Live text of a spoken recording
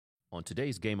On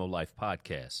today's Game of Life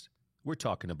podcast, we're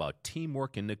talking about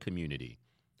teamwork in the community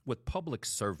with public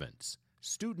servants,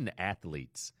 student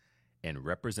athletes, and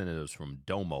representatives from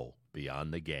DOMO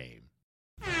beyond the game.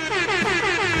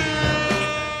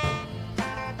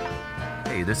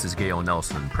 Hey, this is Gale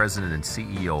Nelson, President and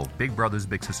CEO of Big Brothers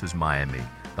Big Sisters Miami,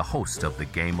 the host of the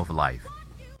Game of Life.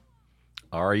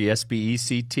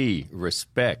 RESPECT,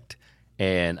 respect,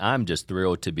 and I'm just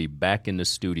thrilled to be back in the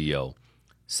studio.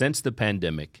 Since the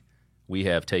pandemic, we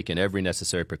have taken every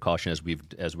necessary precaution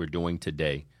as we're doing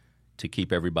today to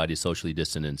keep everybody socially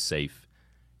distant and safe.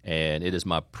 And it is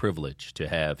my privilege to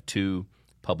have two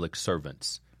public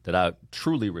servants that I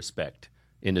truly respect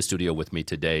in the studio with me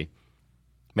today.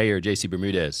 Mayor J.C.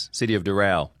 Bermudez, City of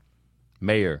Doral,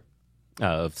 Mayor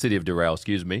of City of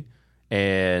Doral,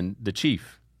 and the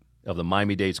Chief of the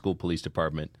Miami-Dade School Police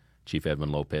Department, Chief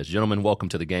Edwin Lopez. Gentlemen, welcome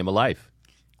to the Game of Life.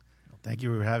 Thank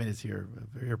you for having us here.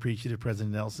 Very appreciative,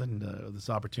 President Nelson, of this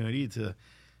opportunity to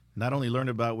not only learn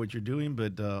about what you're doing,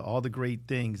 but all the great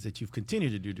things that you've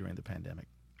continued to do during the pandemic.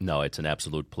 No, it's an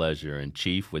absolute pleasure. And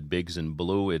Chief, with Bigs and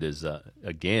Blue, it is,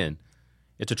 again,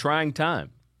 it's a trying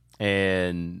time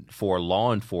and for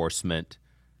law enforcement,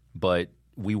 but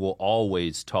we will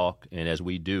always talk, and as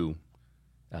we do,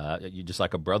 you're just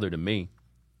like a brother to me,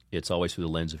 it's always through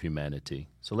the lens of humanity.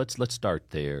 So let's start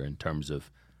there in terms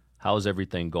of how's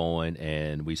everything going,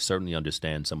 and we certainly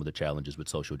understand some of the challenges with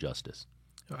social justice.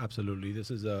 Absolutely.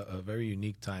 This is a very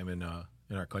unique time in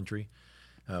our country.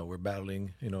 We're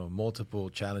battling, multiple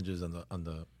challenges on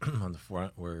the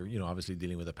front. We're, obviously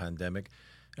dealing with a pandemic,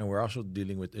 and we're also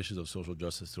dealing with issues of social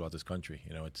justice throughout this country.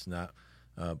 It's not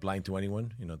blind to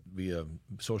anyone. Via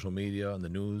social media and the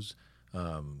news,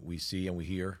 we see and we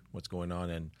hear what's going on.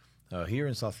 And here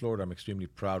in South Florida, I'm extremely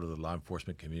proud of the law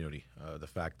enforcement community. The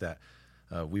fact that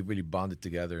we've really bonded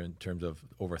together in terms of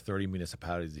over 30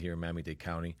 municipalities here in Miami-Dade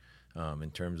County, in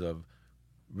terms of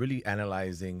really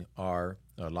analyzing our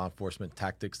law enforcement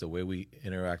tactics, the way we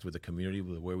interact with the community,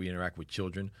 the way we interact with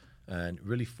children, and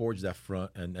really forge that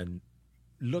front and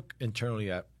look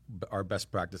internally at our best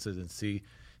practices and see,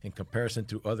 in comparison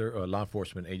to other law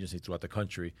enforcement agencies throughout the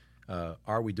country,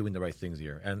 are we doing the right things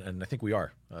here? And I think we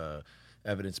are,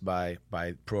 evidenced by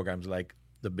programs like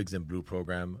the Bigs and Blue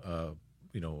program,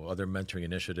 other mentoring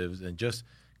initiatives, and just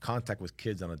contact with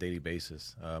kids on a daily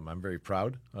basis. I'm very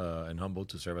proud and humbled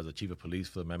to serve as the Chief of Police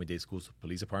for the Miami-Dade School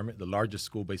Police Department, the largest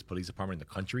school-based police department in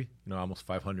the country, almost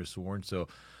 500 sworn. So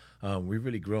we've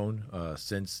really grown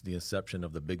since the inception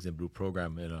of the Bigs and Blue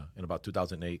program in about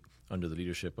 2008 under the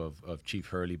leadership of Chief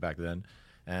Hurley back then.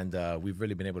 And we've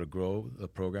really been able to grow the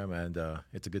program, and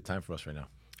it's a good time for us right now.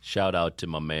 Shout out to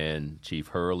my man, Chief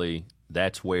Hurley.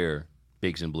 That's where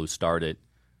Bigs and Blue started,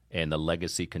 and the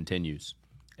legacy continues.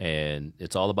 And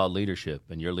it's all about leadership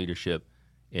and your leadership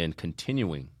in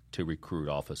continuing to recruit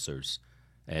officers.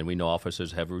 And we know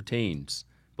officers have routines,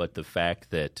 but the fact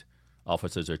that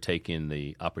officers are taking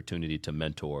the opportunity to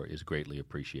mentor is greatly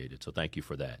appreciated. So thank you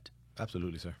for that.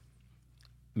 Absolutely, sir.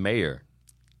 Mayor,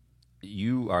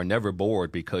 you are never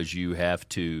bored because you have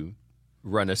to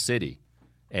run a city.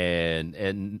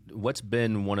 And what's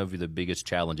been one of the biggest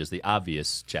challenges? The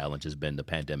obvious challenge has been the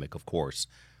pandemic, of course.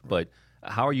 But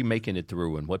how are you making it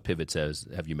through, and what pivots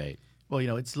have you made? Well,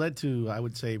 it's led to, I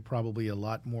would say, probably a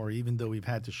lot more, even though we've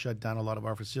had to shut down a lot of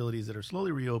our facilities that are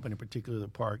slowly reopening, in particular the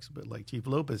parks. But like Chief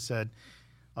Lopez said,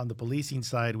 on the policing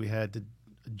side, we had to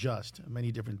adjust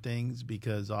many different things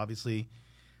because obviously,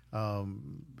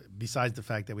 besides the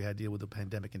fact that we had to deal with the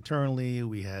pandemic internally,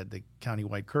 we had the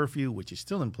countywide curfew, which is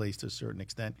still in place to a certain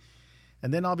extent.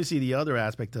 And then obviously the other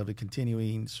aspect of it,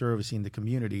 continuing servicing the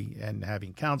community and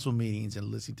having council meetings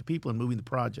and listening to people and moving the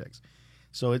projects.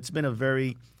 So it's been a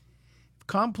very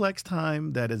complex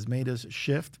time that has made us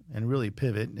shift and really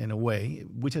pivot in a way,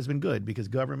 which has been good because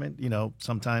government,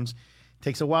 sometimes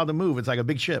takes a while to move. It's like a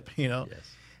big ship, Yes.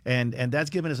 And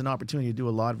that's given us an opportunity to do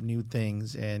a lot of new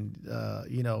things and,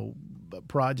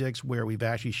 projects where we've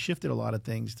actually shifted a lot of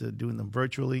things to doing them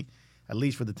virtually, at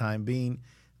least for the time being.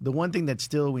 The one thing that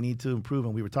still we need to improve,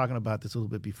 and we were talking about this a little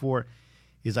bit before,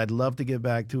 is I'd love to get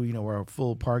back to, our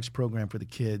full parks program for the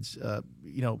kids,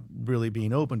 really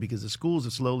being open because the schools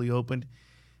have slowly opened.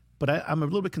 But I'm a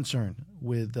little bit concerned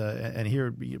with, and here,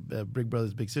 Big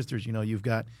Brothers, Big Sisters, you've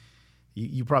got,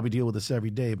 you probably deal with this every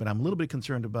day, but I'm a little bit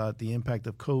concerned about the impact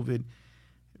of COVID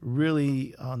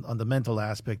really on the mental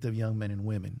aspect of young men and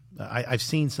women. I've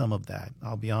seen some of that,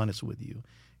 I'll be honest with you.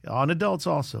 On adults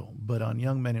also, but on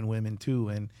young men and women too.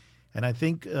 And I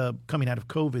think coming out of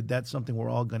COVID, that's something we're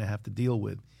all going to have to deal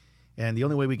with. And the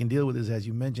only way we can deal with it is, as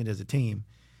you mentioned, as a team.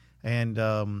 And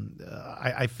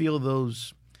I feel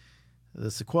those the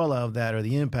sequela of that or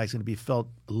the impact is going to be felt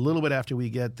a little bit after we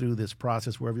get through this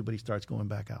process where everybody starts going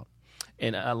back out.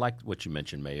 And I like what you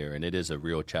mentioned, Mayor, and it is a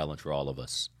real challenge for all of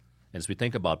us. And as we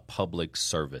think about public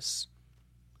service,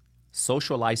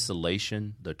 social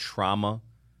isolation, the trauma,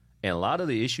 and a lot of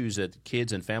the issues that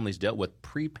kids and families dealt with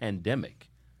pre-pandemic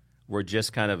were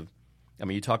just kind of, I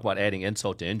mean, you talk about adding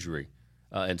insult to injury.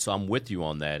 And so I'm with you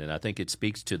on that. And I think it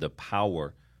speaks to the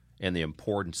power and the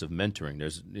importance of mentoring.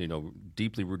 There's,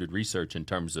 deeply rooted research in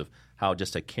terms of how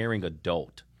just a caring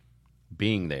adult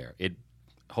being there. It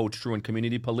holds true in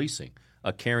community policing,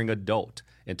 a caring adult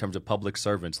in terms of public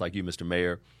servants like you, Mr.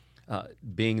 Mayor,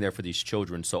 being there for these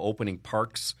children. So opening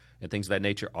parks and things of that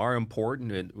nature are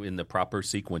important in the proper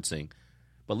sequencing.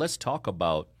 But let's talk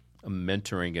about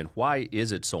mentoring and why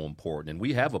is it so important? And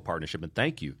we have a partnership, and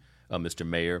thank you, Mr.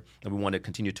 Mayor, and we want to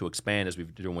continue to expand as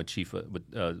we've been doing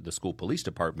with the school police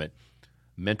department,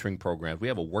 mentoring programs. We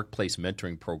have a workplace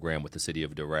mentoring program with the City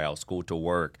of Doral, School to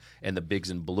Work, and the Bigs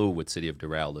in Blue with City of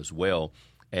Doral as well.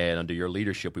 And under your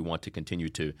leadership, we want to continue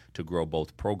to grow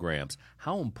both programs.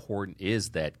 How important is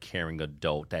that caring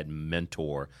adult, that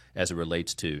mentor, as it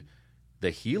relates to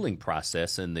the healing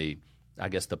process and the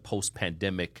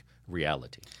post-pandemic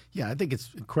reality? Yeah, I think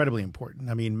it's incredibly important.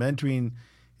 I mean, mentoring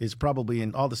is probably,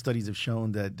 and all the studies have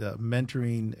shown that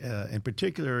mentoring, in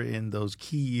particular in those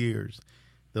key years,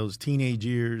 those teenage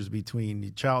years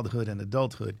between childhood and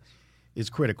adulthood, is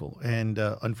critical. And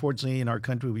unfortunately, in our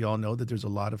country, we all know that there's a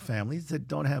lot of families that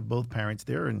don't have both parents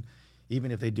there. And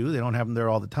even if they do, they don't have them there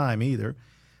all the time either.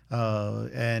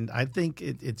 And I think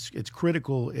it's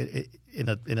critical in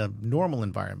a normal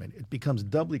environment. It becomes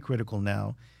doubly critical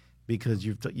now because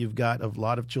you've got a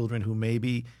lot of children who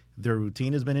maybe their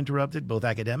routine has been interrupted, both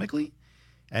academically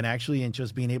and actually in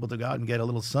just being able to go out and get a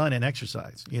little sun and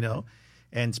exercise,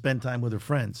 and spend time with their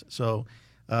friends. So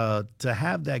to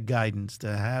have that guidance,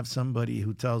 to have somebody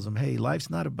who tells them, hey, life's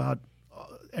not about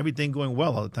everything going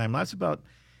well all the time. Life's about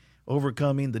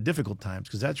overcoming the difficult times,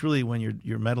 because that's really when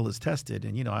your mettle is tested.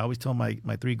 And, I always tell my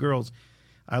three girls,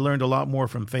 I learned a lot more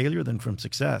from failure than from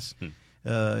success.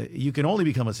 You can only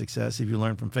become a success if you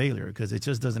learn from failure, because it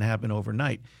just doesn't happen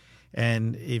overnight.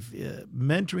 And if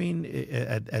mentoring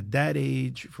at that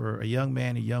age for a young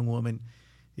man, a young woman,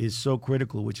 is so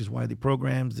critical, which is why the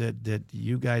programs that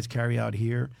you guys carry out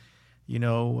here,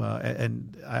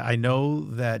 and I know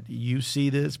that you see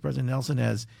this, President Nelson,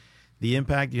 as the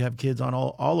impact. You have kids on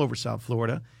all over South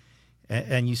Florida,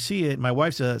 and you see it. My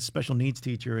wife's a special needs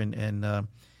teacher, and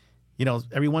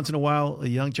every once in a while, a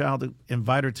young child,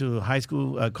 invite her to a high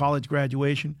school, college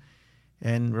graduation,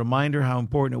 and remind her how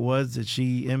important it was that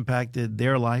she impacted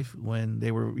their life when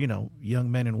they were,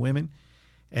 young men and women.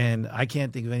 And I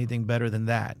can't think of anything better than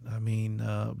that. I mean,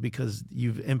 because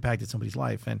you've impacted somebody's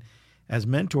life. And as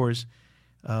mentors,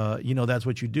 that's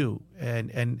what you do.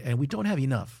 And we don't have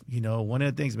enough. One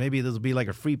of the things, maybe this will be like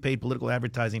a free paid political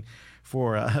advertising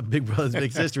for Big Brothers,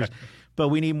 Big Sisters, but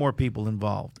we need more people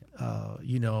involved.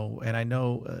 And I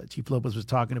know Chief Lopez was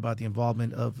talking about the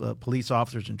involvement of police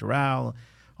officers in Doral,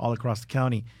 all across the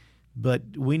county. But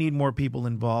we need more people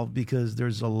involved, because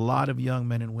there's a lot of young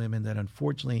men and women that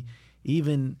unfortunately,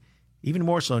 even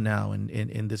more so now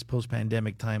in this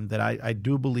post-pandemic time, that I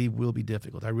do believe will be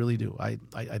difficult. I really do. I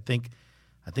think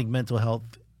mental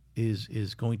health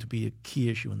is going to be a key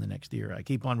issue in the next year. I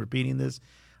keep on repeating this.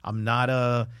 I'm not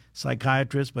a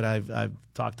psychiatrist, but I've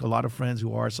talked to a lot of friends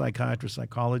who are psychiatrists,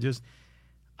 psychologists.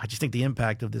 I just think the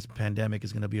impact of this pandemic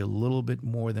is going to be a little bit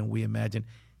more than we imagine,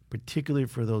 particularly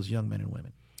for those young men and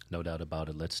women. No doubt about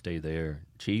it. Let's stay there.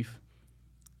 Chief,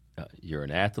 you're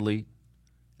an athlete.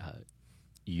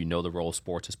 You know the role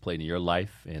sports has played in your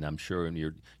life, and I'm sure in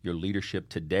your leadership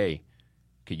today,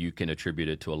 you can attribute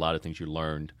it to a lot of things you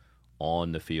learned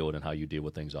on the field and how you deal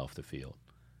with things off the field.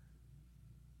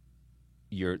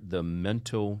 The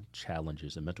mental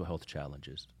challenges, the mental health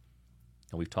challenges,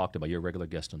 and we've talked about, you're a regular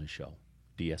guest on the show,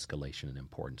 de-escalation and the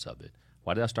importance of it.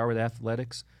 Why did I start with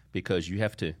athletics? Because you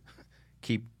have to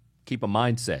keep a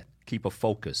mindset, keep a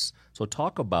focus. So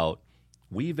talk about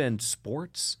weave in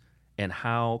sports and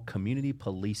how community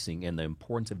policing and the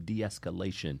importance of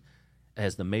de-escalation,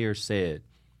 as the mayor said,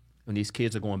 when these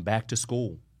kids are going back to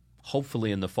school,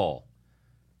 hopefully in the fall,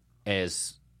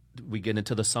 as we get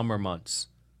into the summer months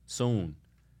soon,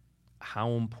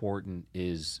 how important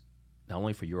is, not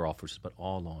only for your officers, but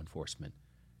all law enforcement,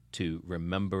 to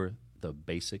remember the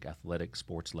basic athletic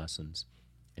sports lessons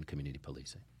and community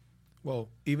policing? Well,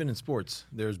 even in sports,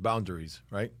 there's boundaries,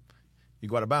 right? You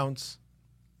go out of bounds,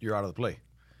 you're out of the play.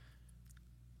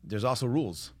 There's also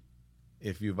rules.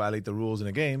 If you violate the rules in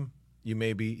a game, you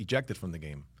may be ejected from the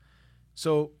game.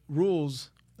 So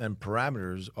rules and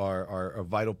parameters are a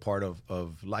vital part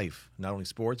of life, not only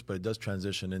sports, but it does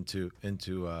transition into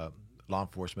law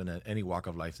enforcement and any walk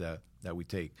of life that we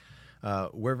take.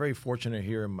 We're very fortunate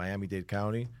here in Miami-Dade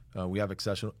County. We have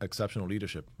exceptional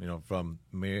leadership, from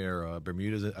Mayor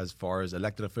Bermudez as far as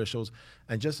elected officials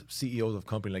and just CEOs of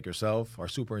companies like yourself, our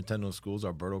superintendent of schools,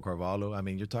 Alberto Carvalho. I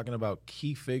mean, you're talking about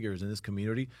key figures in this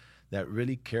community that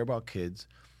really care about kids,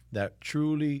 that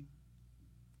truly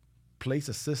place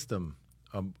a system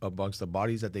amongst the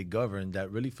bodies that they govern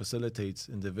that really facilitates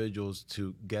individuals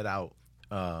to get out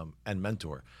and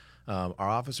mentor. Our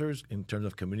officers, in terms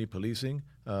of community policing,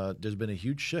 there's been a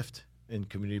huge shift in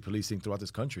community policing throughout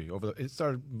this country. It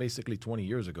started basically 20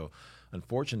 years ago.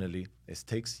 Unfortunately, it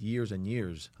takes years and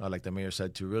years, like the mayor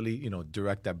said, to really,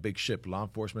 direct that big ship. Law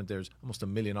enforcement, there's almost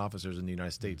 1 million officers in the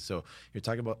United States. So you're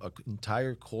talking about an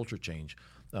entire culture change.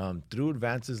 Through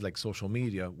advances like social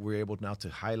media, we're able now to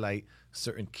highlight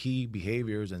certain key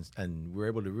behaviors and we're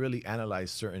able to really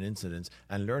analyze certain incidents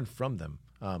and learn from them.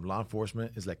 Law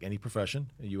enforcement is like any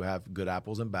profession. You have good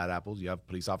apples and bad apples. You have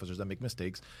police officers that make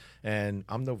mistakes. And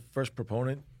I'm the first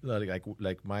proponent,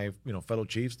 like my fellow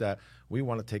chiefs, that we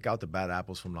want to take out the bad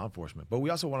apples from law enforcement. But we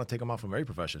also want to take them out from every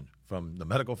profession, from the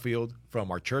medical field, from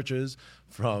our churches,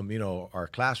 from our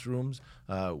classrooms.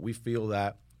 We feel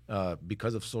that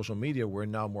because of social media, we're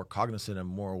now more cognizant and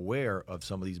more aware of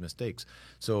some of these mistakes.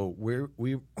 So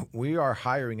we are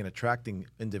hiring and attracting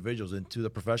individuals into the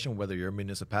profession, whether you're a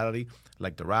municipality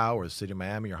like Doral or the City of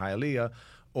Miami or Hialeah,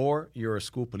 or you're a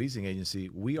school policing agency.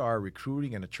 We are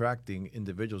recruiting and attracting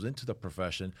individuals into the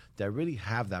profession that really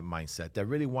have that mindset, that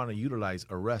really want to utilize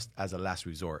arrest as a last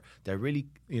resort, that really,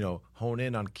 hone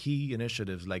in on key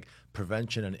initiatives like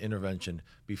prevention and intervention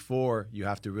before you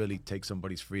have to really take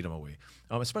somebody's freedom away.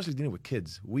 Especially dealing with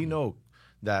kids. We know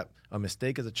that a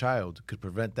mistake as a child could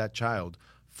prevent that child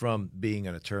from being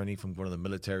an attorney, from going to the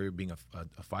military, being a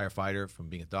firefighter, from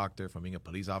being a doctor, from being a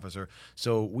police officer.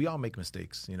 So we all make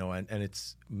mistakes, and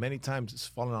it's many times it's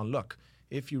falling on luck.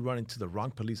 If you run into the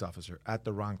wrong police officer at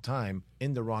the wrong time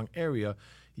in the wrong area,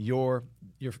 your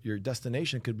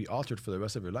destination could be altered for the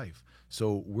rest of your life.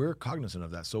 So we're cognizant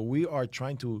of that. So we are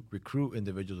trying to recruit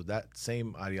individuals with that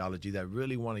same ideology that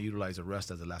really want to utilize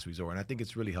arrest as a last resort. And I think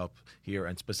it's really helped here,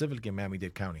 and specifically in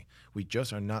Miami-Dade County. We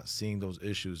just are not seeing those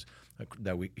issues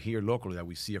that we hear locally that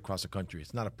we see across the country.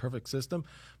 It's not a perfect system,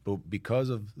 but because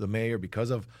of the mayor, because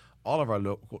of all of our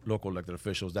local elected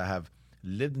officials that have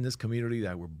lived in this community,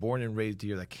 that were born and raised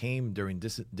here, that came during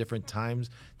different times,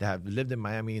 that have lived in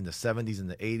Miami in the 70s and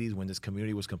the 80s when this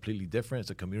community was completely different. It's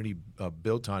a community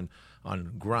built on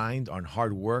grind, on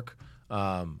hard work.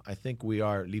 I think we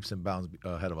are leaps and bounds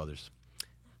ahead of others.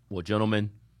 Well,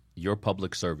 gentlemen, your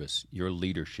public service, your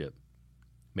leadership,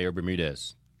 Mayor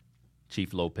Bermudez,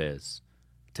 Chief Lopez,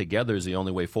 together is the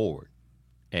only way forward.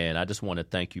 And I just want to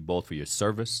thank you both for your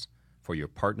service, for your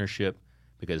partnership,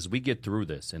 because we get through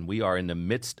this, and we are in the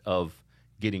midst of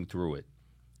getting through it.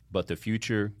 But the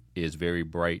future is very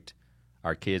bright.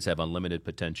 Our kids have unlimited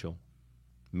potential.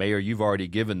 Mayor, you've already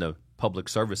given the public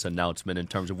service announcement in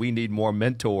terms of we need more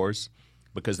mentors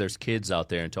because there's kids out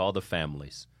there, and to all the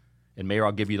families. And Mayor,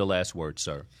 I'll give you the last word,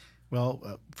 sir.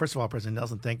 Well, first of all, President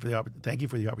Nelson, thank you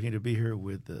for the opportunity to be here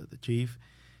with the chief.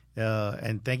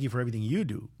 And thank you for everything you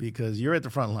do, because you're at the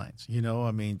front lines,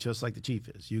 just like the chief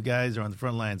is. You guys are on the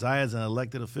front lines. I, as an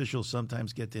elected official,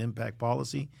 sometimes get to impact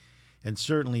policy and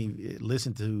certainly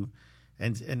listen to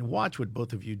and watch what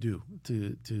both of you do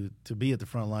to be at the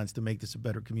front lines to make this a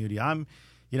better community. I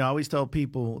always tell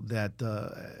people that,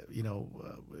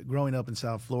 growing up in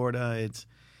South Florida, it's,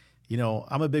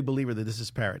 I'm a big believer that this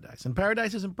is paradise. And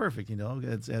paradise isn't perfect,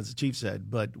 as the chief said,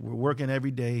 but we're working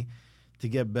every day to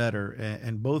get better.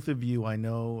 And both of you, I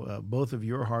know, both of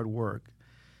your hard work,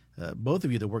 both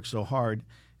of you that work so hard,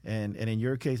 and in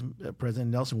your case, President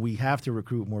Nelson, we have to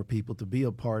recruit more people to be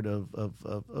a part of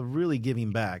really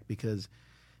giving back, because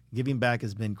giving back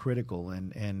has been critical.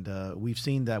 And we've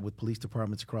seen that with police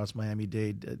departments across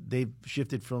Miami-Dade. They've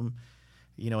shifted from,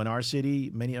 in our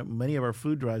city, many of our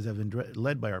food drives have been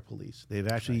led by our police. They've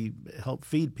actually helped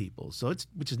feed people,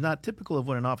 which is not typical of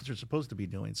what an officer is supposed to be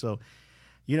doing. So,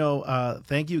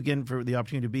 thank you again for the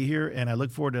opportunity to be here, and I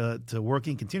look forward to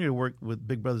continue to work with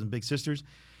Big Brothers and Big Sisters,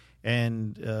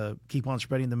 and keep on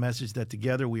spreading the message that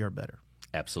together we are better.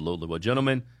 Absolutely. Well,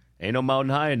 gentlemen, ain't no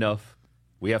mountain high enough.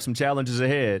 We have some challenges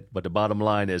ahead, but the bottom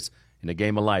line is, in the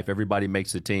game of life, everybody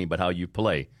makes a team, but how you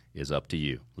play is up to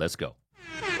you. Let's go.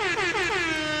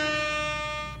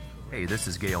 Hey, this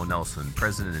is Gale Nelson,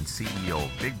 President and CEO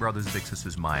of Big Brothers Big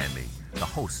Sisters Miami, the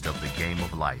host of The Game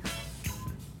of Life.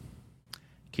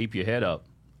 Keep your head up,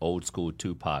 old school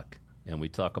Tupac. And we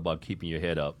talk about keeping your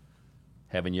head up.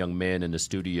 having young men in the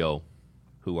studio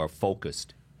who are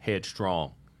focused,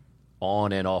 headstrong,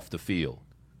 on and off the field.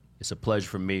 It's a pleasure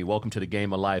for me. Welcome to the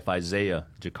Game of Life, Isaiah,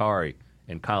 Jacurri,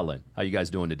 and Colin. How you guys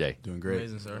doing today? Doing great.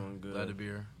 Amazing, sir. Glad to be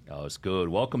here. Oh, it's good.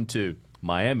 Welcome to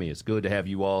Miami. It's good to have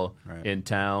you all in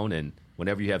town. And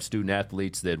whenever you have student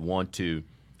athletes that want to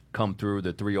come through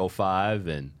the 305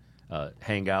 and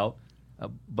hang out.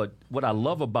 But what I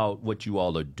love about what you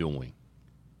all are doing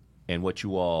and what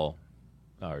you all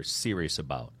are serious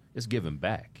about is giving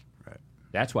back. Right.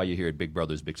 That's why you're here at Big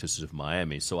Brothers Big Sisters of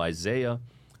Miami. So, Isaiah,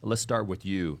 let's start with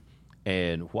you.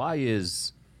 And why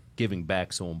is giving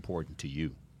back so important to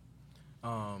you?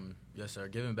 Yes, sir.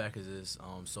 Giving back is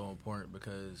so important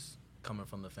because coming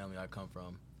from the family I come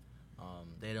from,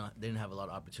 they didn't have a lot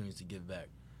of opportunities to give back.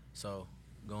 So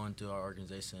going to our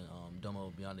organization,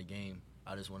 DOMO Beyond the Game,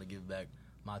 I just want to give back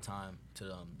my time to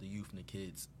the youth and the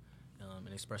kids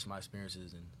and express my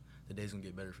experiences, and the day's going to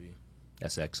get better for you.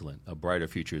 That's excellent. A brighter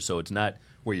future. So it's not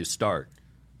where you start,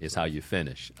 it's how you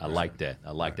finish. I like that.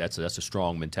 I like that. So that's a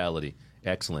strong mentality.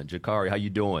 Excellent. Jacurri, how you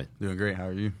doing? Doing great. How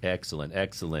are you? Excellent,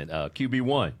 excellent.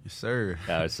 QB1. Yes, sir.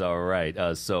 It's all right.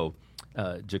 So,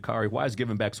 Jacurri, why is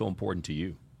giving back so important to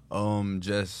you?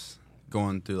 Just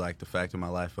going through like the fact of my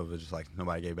life of it, just like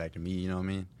nobody gave back to me. You know what I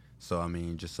mean? So I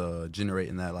mean, just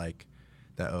generating that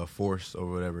that force or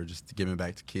whatever, just giving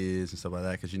back to kids and stuff like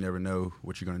that, because you never know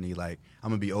what you're gonna need. Like I'm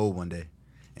gonna be old one day,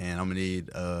 and I'm gonna need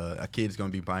a kid's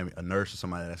gonna be buying me a nurse or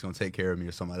somebody that's gonna take care of me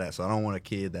or something like that. So I don't want a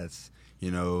kid that's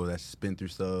that's been through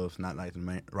stuff, not like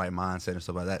the right mindset and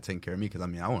stuff like that, taking care of me, because I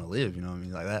mean I want to live, you know what I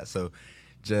mean, like that. So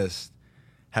just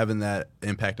having that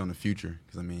impact on the future,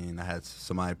 because I mean I had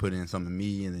somebody put in something in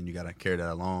me, and then you gotta carry that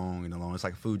along and along. It's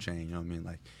like a food chain, you know what I mean?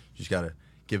 Like you just gotta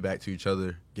give back to each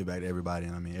other, give back to everybody,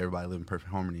 and I mean everybody live in perfect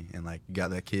harmony. And like you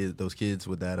got those kids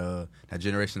with that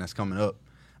generation that's coming up.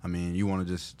 I mean, you want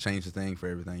to just change the thing for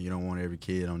everything. You don't want every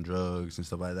kid on drugs and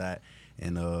stuff like that.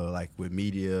 And like with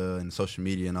media and social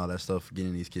media and all that stuff, getting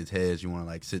in these kids' heads, you want to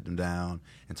like sit them down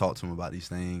and talk to them about these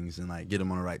things and like get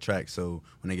them on the right track. So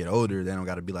when they get older, they don't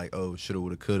got to be like, oh, shoulda,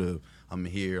 woulda, coulda. I'm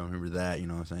here, I remember that. You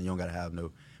know what I'm saying? You don't got to have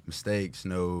no mistakes,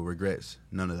 no regrets,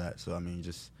 none of that. So I mean,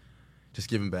 just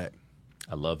giving back.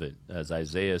 I love it. As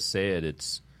Isaiah said,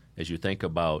 it's as you think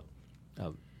about,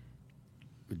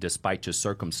 despite your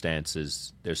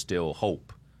circumstances, there's still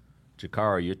hope.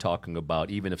 Jacurri, you're talking about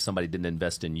even if somebody didn't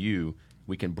invest in you,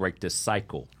 we can break this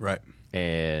cycle. Right.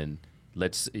 And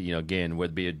let's, again,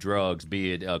 whether be it drugs,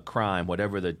 be it crime,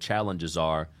 whatever the challenges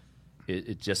are,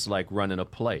 it's just like running a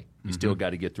play. You still got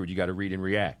to get through. You got to read and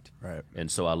react. Right. And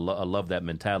so I love that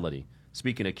mentality.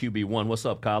 Speaking of QB1, what's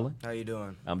up, Colin? How you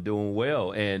doing? I'm doing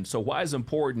well. And so why is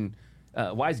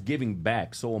giving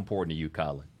back so important to you,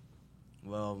 Colin?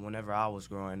 Well, whenever I was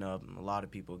growing up, a lot of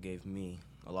people gave me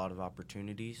a lot of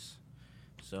opportunities.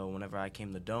 So whenever I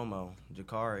came to Domo,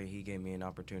 Jacurri, he gave me an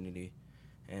opportunity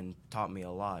and taught me a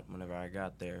lot whenever I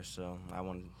got there. So I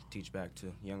want to teach back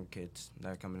to younger kids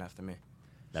that are coming after me.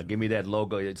 Now give me that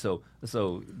logo. So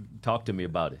talk to me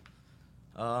about it.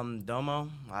 Domo,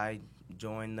 I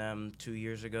joined them 2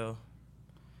 years ago,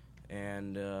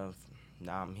 and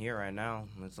now I'm here right now.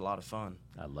 It's a lot of fun.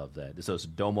 I love that. So it's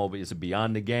Domo, is it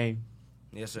beyond the game?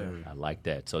 Yes, sir. I like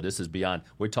that. So this is beyond.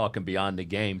 We're talking beyond the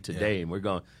game today, and we're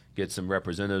going to get some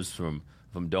representatives from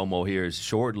Domo here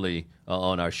shortly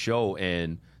on our show.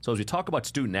 And so as we talk about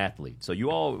student athletes, so you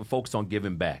all focused on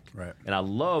giving back, right? And I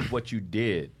love what you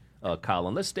did,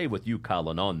 Colin. Let's stay with you,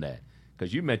 Colin, on that,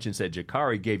 because you said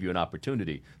Jacurri gave you an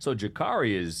opportunity. So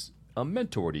Jacurri is a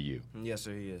mentor to you. Yes,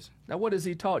 sir, he is. Now, what has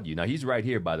he taught you? Now, he's right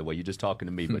here, by the way. You're just talking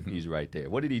to me, but he's right there.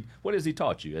 What has he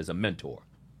taught you as a mentor?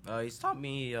 He's taught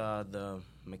me the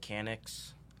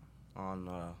mechanics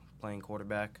on playing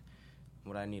quarterback,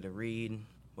 what I need to read,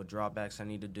 what dropbacks I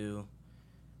need to do,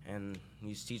 and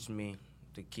he's teaching me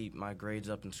to keep my grades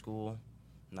up in school,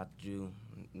 not to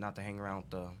hang around with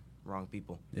the wrong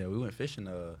people. Yeah, we went fishing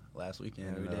last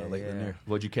weekend in Lake yeah. Lanier.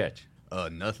 What'd you catch?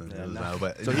 Nothing. Yeah, It was, nothing.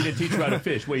 but So he didn't teach you how to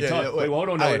fish. Wait, wait, hold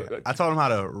on. I taught him how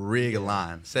to rig a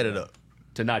line, set it up.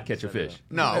 To not catch a fish.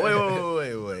 No,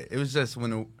 wait. It was just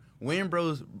when the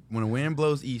wind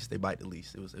blows east, they bite the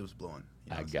least. It was blowing. You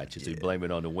know I what I'm got you. saying? So you blame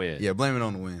it on the wind. Yeah, blame it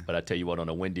on the wind. But I tell you what, on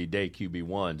a windy day,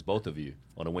 QB1s, both of you,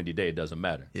 on a windy day, it doesn't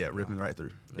matter. Yeah, ripping right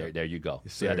through. There you go.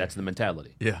 Yes, See, sir. that's the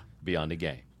mentality. Yeah. Beyond the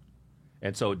game.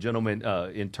 And so, gentlemen,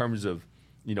 in terms of,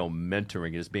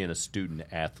 mentoring, as being a student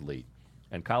athlete,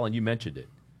 and Colin, you mentioned it,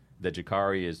 that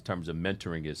Jacurri, in terms of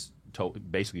mentoring, is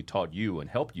basically taught you and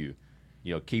helped you,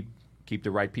 keep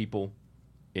the right people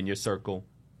in your circle.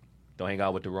 Don't hang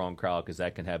out with the wrong crowd, because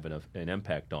that can have an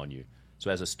impact on you. So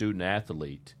as a student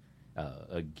athlete,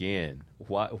 Again,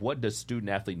 what does student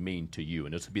athlete mean to you?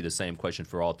 And this would be the same question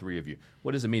for all three of you.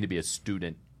 What does it mean to be a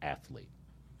student athlete?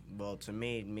 Well, to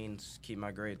me, it means keep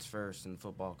my grades first and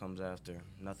football comes after.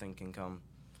 Nothing can come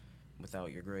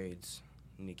without your grades.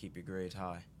 You need to keep your grades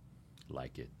high.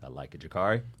 Like it. I like it.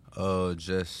 Jacurri?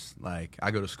 Just like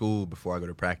I go to school before I go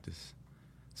to practice.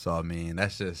 So, I mean,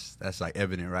 that's like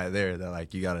evident right there that,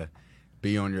 like, you got to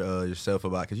be on yourself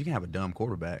about, because you can have a dumb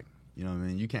quarterback. You know what I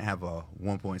mean? You can't have a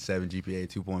 1.7 GPA,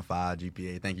 2.5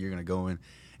 GPA, think you're going to go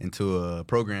into a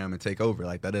program and take over.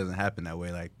 Like, that doesn't happen that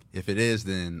way. Like, if it is,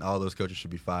 then all those coaches should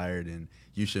be fired and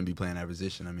you shouldn't be playing that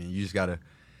position. I mean, you just got to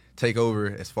take over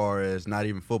as far as not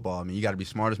even football. I mean, you got to be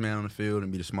smartest man on the field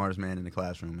and be the smartest man in the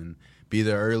classroom and be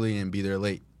there early and be there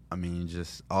late. I mean,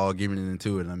 just all giving it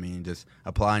into it. I mean, just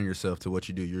applying yourself to what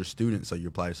you do. You're a student, so you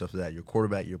apply yourself to that. You're a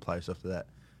quarterback, you apply yourself to that.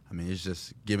 I mean, it's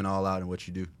just giving all out in what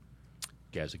you do.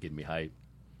 Guys are getting me hyped.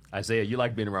 Isaiah, you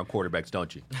like being around quarterbacks,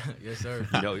 don't you? Yes, sir.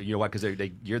 You know why? Because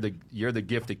you're the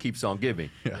gift that keeps on giving.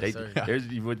 Yes, sir.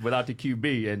 Without the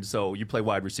QB, and so you play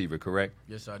wide receiver, correct?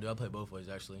 Yes, sir. I do. I play both ways,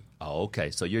 actually. Oh, okay.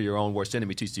 So you're your own worst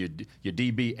enemy, too. So you're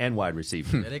DB and wide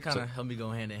receiver. Yeah, they kind of help me go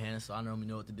hand in hand, so I normally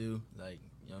know what to do. Like,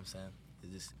 you know what I'm saying?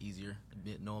 It's just easier.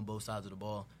 Knowing both sides of the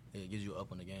ball, it gives you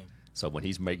up on the game. So when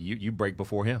he's you break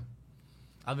before him.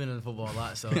 I've been in football a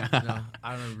lot, so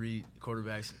I don't read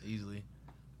quarterbacks easily.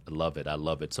 I love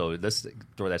it. So let's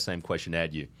throw that same question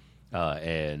at you.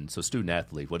 And so student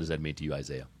athlete, what does that mean to you,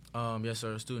 Isaiah? Yes,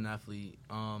 sir. Student athlete.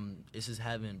 It's just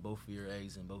having both of your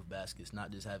eggs in both baskets,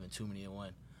 not just having too many in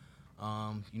one.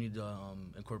 You need to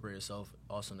incorporate yourself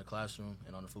also in the classroom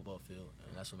and on the football field,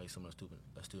 and that's what makes someone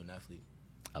a student athlete.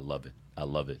 I love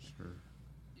it. Sure.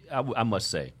 I must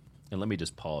say, and let me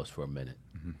just pause for a minute.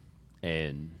 Mm-hmm.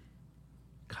 And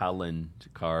Colin,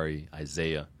 Jacurri,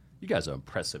 Isaiah, you guys are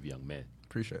impressive young men.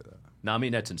 Appreciate that. Now, I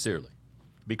mean that sincerely.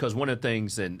 Because one of the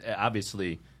things, and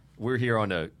obviously we're here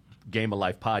on a Game of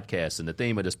Life podcast, and the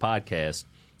theme of this podcast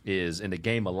is in the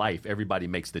game of life, everybody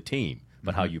makes the team,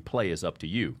 but how you play is up to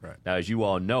you. Right. Now, as you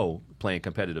all know, playing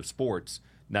competitive sports,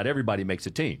 not everybody makes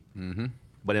a team. Mm-hmm.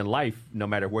 But in life, no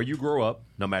matter where you grow up,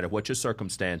 no matter what your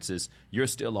circumstances, you're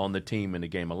still on the team in the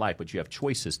game of life, but you have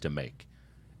choices to make.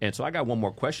 And so I got one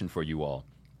more question for you all,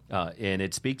 and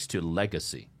it speaks to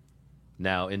legacy.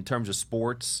 Now, in terms of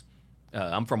sports,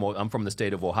 I'm from the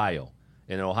state of Ohio.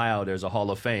 In Ohio, there's a Hall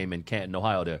of Fame in Canton,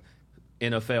 Ohio, the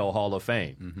NFL Hall of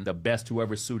Fame. Mm-hmm. The best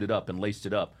whoever suited up and laced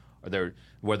it up, or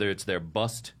whether it's their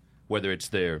bust, whether it's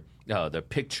their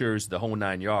pictures, the whole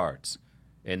 9 yards.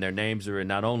 And their names are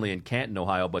not only in Canton,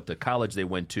 Ohio, but the college they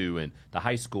went to and the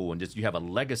high school, and just you have a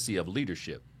legacy of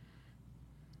leadership.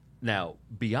 Now,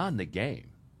 beyond the game,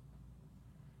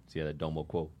 see that DOMO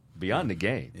quote? Beyond the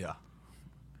game. Yeah.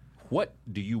 What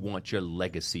do you want your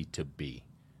legacy to be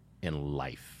in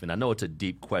life? And I know it's a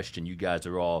deep question. You guys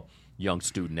are all young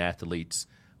student athletes,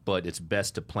 but it's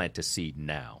best to plant a seed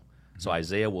now. Mm-hmm. So,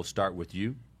 Isaiah, we'll start with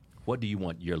you. What do you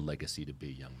want your legacy to be,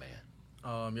 young man?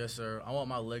 Yes, sir. I want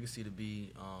my legacy to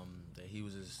be that he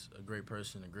was just a great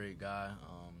person, a great guy.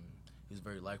 He was a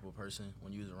very likable person.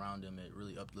 When you was around him, it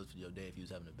really uplifted your day if he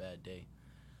was having a bad day.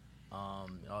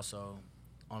 And also,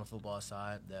 on the football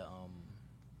side, that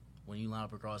when you line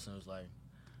up across him, it was like,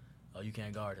 oh, you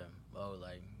can't guard him. Oh,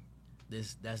 like,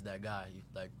 that's that guy.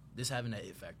 Like, just having that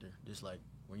it factor. Just like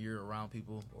when you're around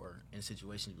people or in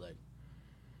situations, like,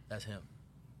 that's him.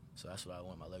 So that's what I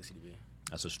want my legacy to be.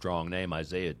 That's a strong name,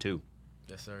 Isaiah, too.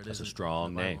 Yes, sir. That's a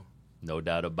strong name. No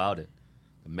doubt about it.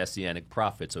 The Messianic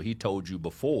prophet. So he told you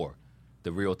before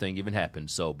the real thing even happened.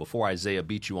 So before Isaiah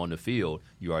beat you on the field,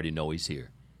 you already know he's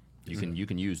here. You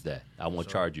can use that. I won't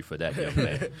charge you for that, young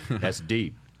man. That's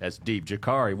deep. That's deep.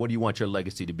 Jacurri, what do you want your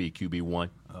legacy to be, QB1?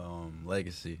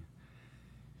 Legacy.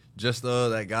 Just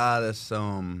that guy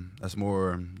that's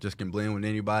more just can blend with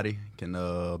anybody, can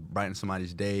brighten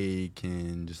somebody's day,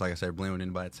 can just like I said, blend with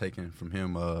anybody, taken from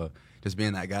him. Just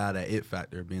being that guy, that it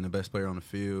factor, being the best player on the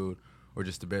field, or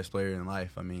just the best player in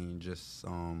life. I mean, just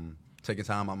taking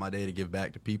time out my day to give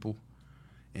back to people,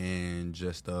 and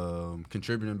just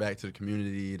contributing back to the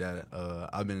community that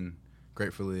I've been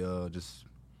gratefully just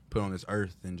put on this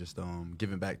earth, and just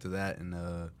giving back to that,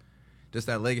 and just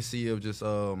that legacy of just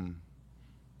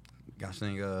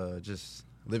just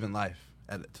living life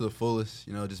to the fullest.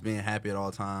 You know, just being happy at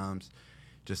all times,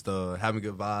 just having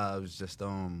good vibes, just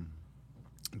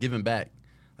giving back.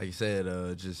 Like you said,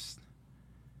 just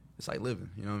it's like living.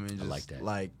 You know what I mean? Just I like that.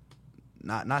 Like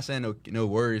not saying no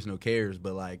worries, no cares,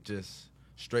 but like just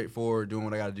straightforward, doing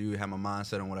what I got to do, have my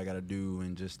mindset on what I got to do,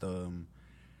 and just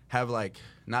have like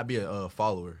not be a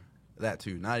follower. that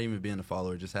too. Not even being a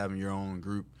follower, just having your own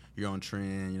group, your own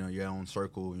trend, your own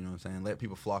circle, you know what I'm saying? Let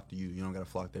people flock to you. You don't got to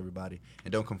flock to everybody.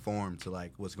 And don't conform to,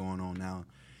 like, what's going on now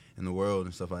in the world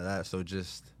and stuff like that. So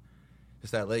just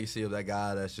that legacy of that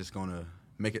guy that's just going to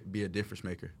make it be a difference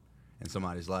maker in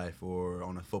somebody's life, or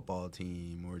on a football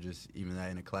team, or just even that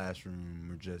in a classroom,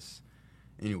 or just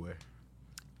anywhere.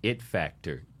 It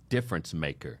factor, difference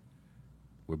maker.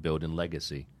 We're building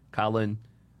legacy. Colin,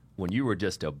 when you were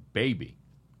just a baby,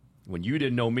 when you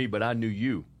didn't know me, but I knew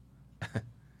you.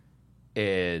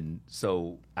 And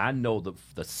so I know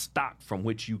the stock from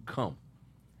which you come.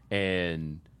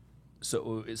 And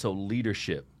so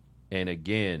leadership. And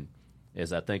again,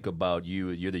 as I think about you,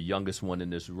 you're the youngest one in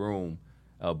this room,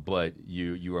 but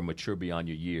you are mature beyond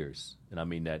your years. And I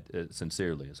mean that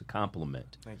sincerely as a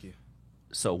compliment. Thank you.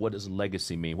 So what does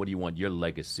legacy mean? What do you want your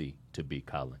legacy to be,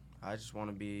 Colin? I just want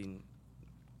to be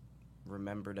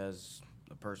remembered as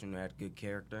a person who had good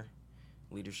character,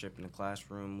 leadership in the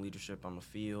classroom, leadership on the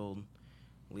field,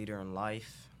 leader in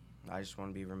life. I just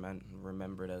want to be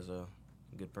remembered as a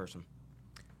good person.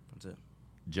 That's it.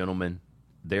 Gentlemen,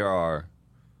 there are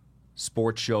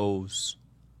sports shows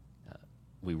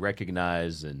we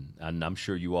recognize, and I'm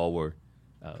sure you all were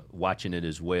watching it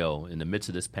as well, in the midst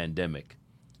of this pandemic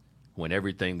when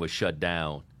everything was shut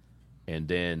down. And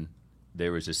then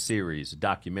there was a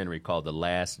documentary called The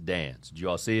Last Dance. Did you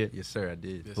all see it? Yes, sir, I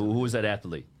did. Who was that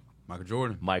athlete? Michael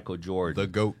Jordan. Michael Jordan. The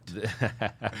GOAT.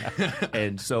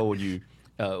 And so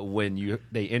when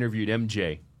they interviewed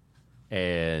MJ,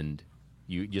 and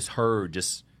you just heard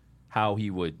just how he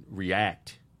would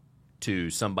react to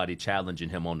somebody challenging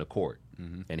him on the court,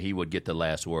 and he would get the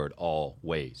last word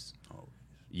always.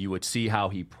 You would see how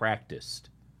he practiced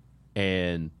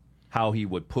and how he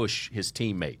would push his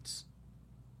teammates.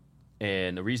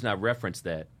 And the reason I reference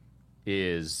that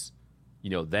is,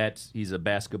 he's a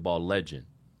basketball legend.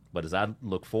 But as I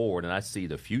look forward and I see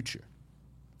the future,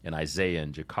 and Isaiah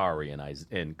and Jacurri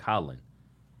and Colin,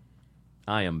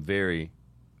 I am very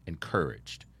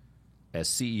encouraged. As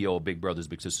CEO of Big Brothers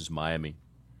Big Sisters Miami,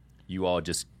 you all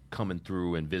just coming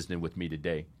through and visiting with me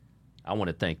today, I want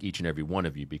to thank each and every one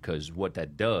of you, because what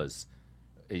that does,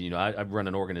 I run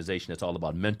an organization that's all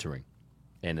about mentoring.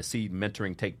 And to see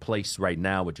mentoring take place right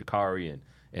now with Jacurri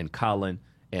and Colin,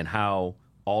 and how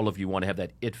all of you want to have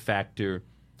that it factor,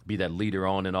 be that leader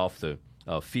on and off the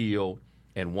field,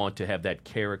 and want to have that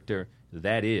character,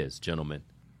 that is, gentlemen,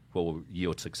 what will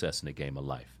yield success in the game of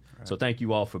life. Right. So thank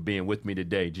you all for being with me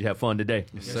today. Did you have fun today?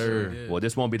 Yes, sir. Well,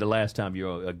 this won't be the last time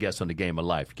you're a guest on the Game of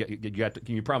Life. Can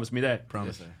you promise me that?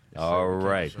 Promise. Yes, sir. All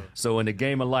right. So in the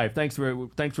Game of Life, thanks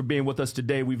for being with us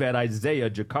today. We've had Isaiah,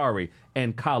 Jacurri,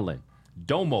 and Colin.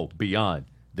 DOMO Beyond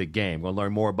the Game. We're going to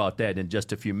learn more about that in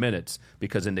just a few minutes,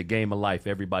 because in the Game of Life,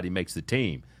 everybody makes the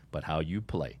team, but how you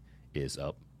play is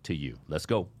up to you. Let's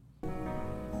go.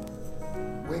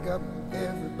 Wake up,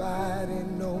 everybody,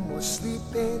 no more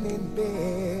sleeping in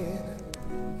bed.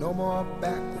 No more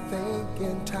back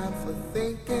thinking, time for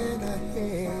thinking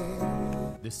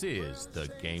ahead. This is the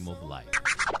Game of Life.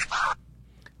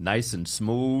 Nice and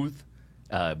smooth.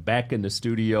 Back in the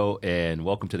studio, and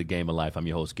welcome to the Game of Life. I'm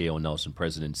your host, Gale Nelson,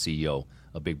 President and CEO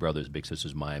of Big Brothers Big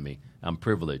Sisters Miami. I'm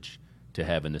privileged to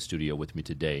have in the studio with me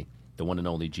today the one and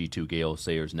only G2 Gale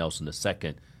Sayers Nelson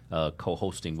II,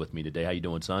 co-hosting with me today. How you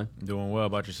doing, son? Doing well.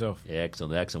 About yourself? Yeah,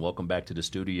 excellent. Welcome back to the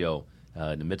studio.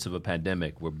 In the midst of a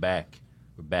pandemic, we're back.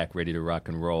 We're back ready to rock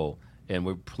and roll, and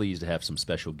we're pleased to have some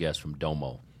special guests from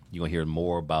DOMO. You're going to hear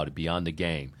more about it beyond the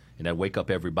game. And that Wake Up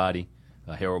Everybody,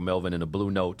 Harold Melvin and the Blue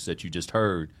Notes that you just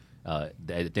heard, at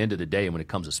the end of the day, when it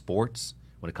comes to sports,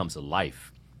 when it comes to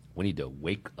life, we need to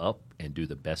wake up and do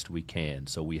the best we can.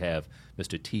 So we have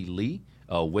Mr. T. Lee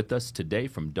with us today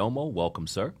from DOMO. Welcome,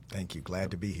 sir. Thank you.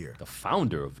 Glad to be here. The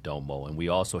founder of DOMO. And we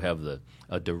also have the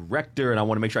director, and I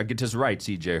want to make sure I get this right,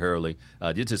 CJ Hurley.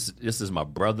 This is my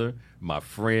brother, my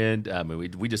friend. I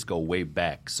mean, we just go way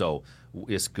back. So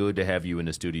it's good to have you in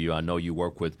the studio. I know you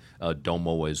work with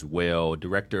DOMO as well.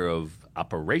 Director of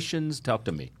Operations, talk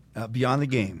to me. Beyond the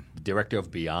Game. Director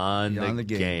of Beyond the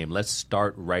Game. Let's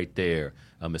start right there,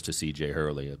 Mr. CJ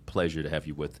Hurley. A pleasure to have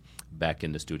you back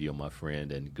in the studio, my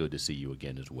friend, and good to see you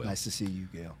again as well. Nice to see you,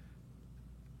 Gale.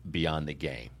 Beyond the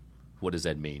Game. What does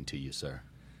that mean to you, sir?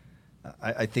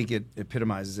 I think it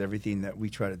epitomizes everything that we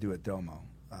try to do at DOMO.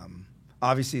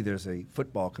 Obviously, there's a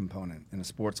football component and a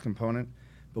sports component,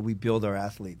 but we build our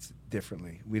athletes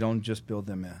differently. We don't just build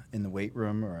them in the weight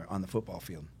room or on the football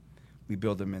field. We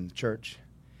build them in the church,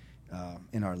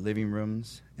 in our living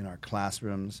rooms, in our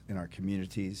classrooms, in our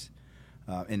communities,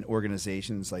 in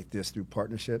organizations like this through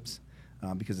partnerships,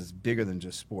 because it's bigger than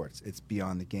just sports. It's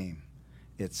beyond the game.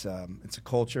 It's a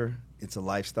culture, it's a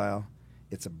lifestyle,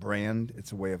 it's a brand,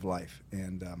 it's a way of life.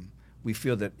 And we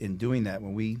feel that in doing that,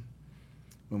 when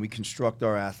we construct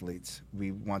our athletes,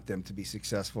 we want them to be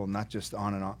successful, not just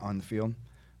on the field,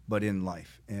 but in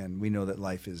life. And we know that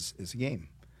life is a game,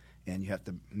 and you have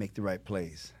to make the right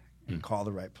plays and call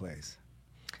the right plays.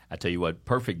 I tell you what,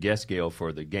 perfect guest, Gale,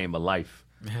 for the Game of Life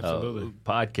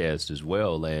podcast as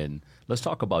well. And let's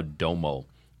talk about DOMO.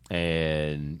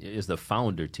 And as the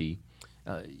founder, T,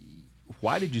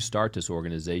 why did you start this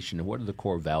organization, and what are the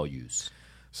core values?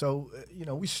 So,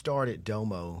 we started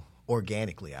DOMO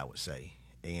organically, I would say.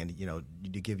 And,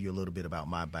 to give you a little bit about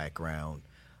my background,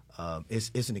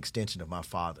 it's an extension of my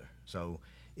father. So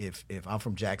if I'm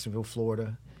from Jacksonville,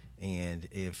 Florida, and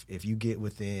if you get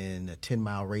within a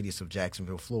 10-mile radius of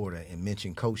Jacksonville, Florida, and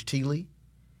mention Coach T. Lee,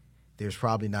 there's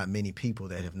probably not many people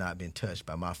that have not been touched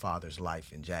by my father's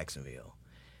life in Jacksonville.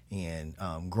 And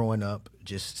growing up,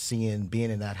 just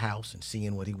being in that house and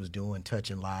seeing what he was doing,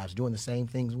 touching lives, doing the same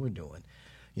things we're doing,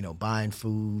 buying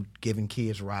food, giving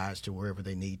kids rides to wherever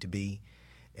they need to be.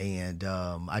 And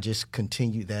I just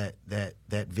continued that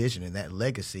vision and that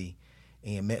legacy,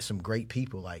 and met some great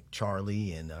people like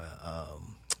Charlie and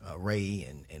Ray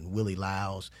and Willie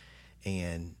Lyles.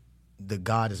 And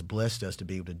God has blessed us to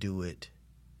be able to do it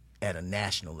at a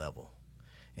national level.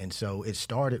 And so it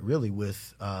started really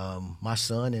with my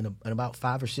son and about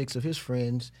 5 or 6 of his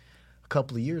friends a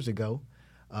couple of years ago.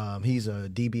 He's a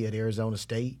DB at Arizona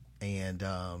State. And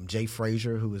Jay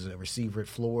Frazier, who is a receiver at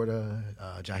Florida,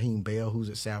 Jaheim Bell, who's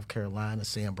at South Carolina,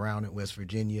 Sam Brown at West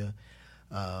Virginia.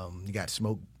 You got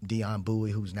Smoke Dion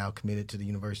Bowie, who's now committed to the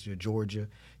University of Georgia.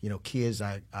 Kids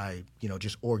I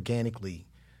just organically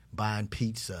buying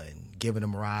pizza and giving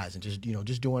them rides and just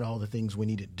doing all the things we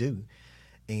needed to do.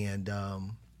 And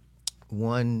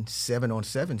one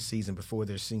 7-on-7 season before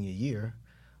their senior year,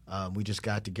 we just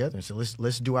got together and said,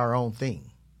 let's do our own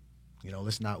thing.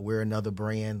 Let's not wear another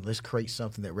brand. Let's create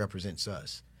something that represents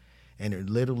us. And it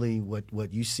literally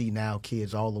what you see now,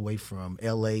 kids all the way from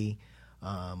L.A.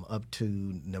 Up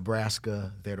to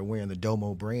Nebraska that are wearing the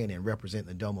DOMO brand and represent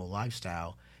the DOMO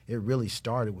lifestyle, it really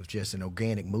started with just an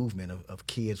organic movement of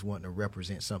kids wanting to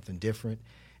represent something different.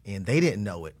 And they didn't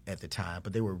know it at the time,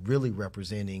 but they were really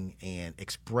representing and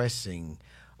expressing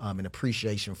an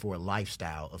appreciation for a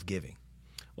lifestyle of giving.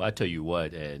 Well, I tell you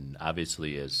what, and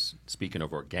obviously, as speaking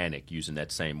of organic, using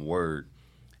that same word,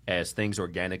 as things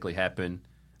organically happen,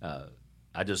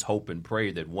 I just hope and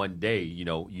pray that one day,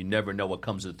 you never know what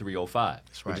comes to 305.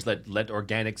 That's right. We just let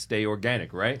organic stay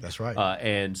organic, right? That's right.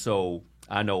 And so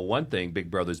I know one thing,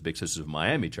 Big Brothers Big Sisters of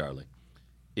Miami, Charlie,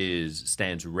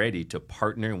 stands ready to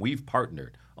partner, and we've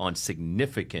partnered on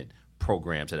significant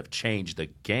programs that have changed the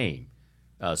game.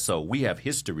 So we have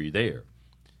history there.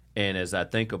 And as I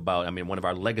think about, one of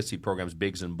our legacy programs,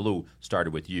 Bigs in Blue,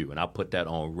 started with you, and I'll put that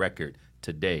on record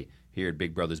today here at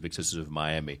Big Brothers Big Sisters of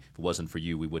Miami. If it wasn't for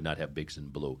you, we would not have Bigs in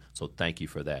Blue. So thank you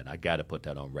for that. I got to put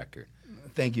that on record.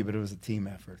 Thank you, but it was a team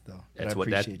effort, though. That's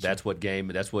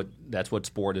what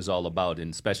sport is all about,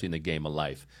 and especially in the game of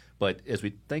life. But as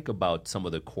we think about some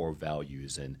of the core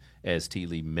values, and as T.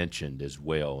 Lee mentioned as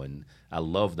well, and I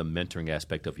love the mentoring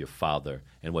aspect of your father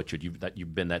and what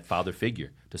you've been that father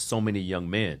figure to so many young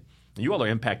men. And you all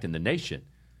are impacting the nation.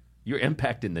 You're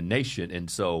impacting the nation, and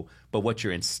so, but what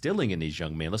you're instilling in these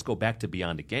young men, let's go back to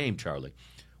Beyond the Game, Charlie.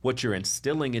 What you're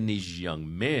instilling in these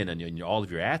young men and all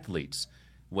of your athletes,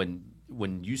 when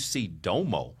you see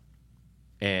DOMO,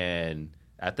 and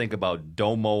I think about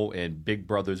DOMO and Big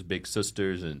Brothers, Big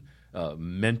Sisters, and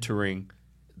mentoring,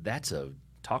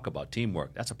 talk about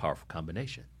teamwork. That's a powerful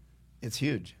combination. It's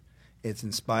huge. It's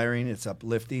inspiring. It's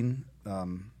uplifting.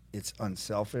 It's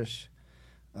unselfish.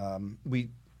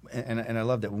 And I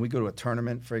love that when we go to a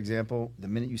tournament, for example, the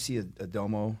minute you see a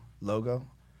DOMO logo,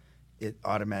 it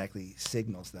automatically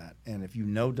signals that. And if you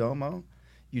know DOMO,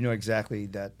 you know exactly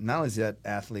that not only is that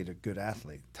athlete a good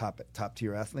athlete, top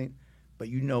tier athlete, but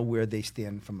you know where they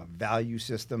stand from a value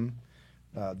system.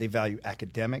 They value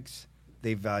academics.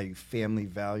 They value family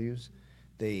values.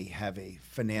 They have a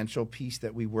financial piece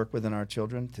that we work with in our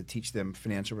children to teach them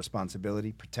financial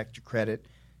responsibility, protect your credit,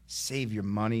 save your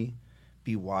money,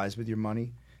 be wise with your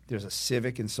money. There's a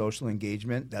civic and social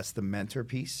engagement. That's the mentor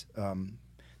piece. The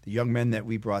young men that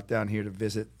we brought down here to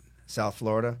visit South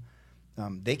Florida,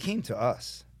 they came to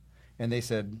us and they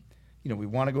said, we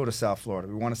want to go to South Florida.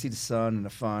 We want to see the sun and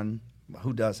the fun.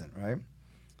 Who doesn't, right?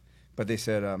 But they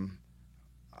said,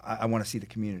 I want to see the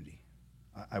community.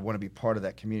 I want to be part of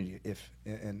that community. If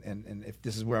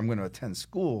this is where I'm going to attend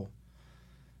school,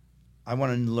 I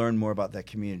want to learn more about that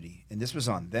community. And this was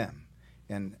on them.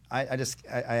 And I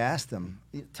asked them,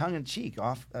 tongue in cheek,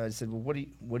 I said, well, what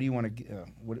do you want to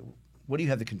what do you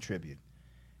have to contribute?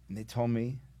 And they told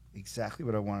me exactly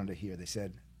what I wanted to hear. They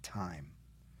said, time.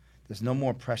 There's no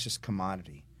more precious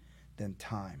commodity than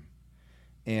time.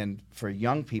 And for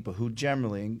young people who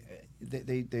generally,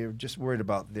 they're just worried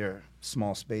about their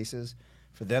small spaces,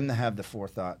 for them to have the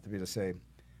forethought to be able to say,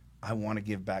 I want to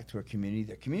give back to a community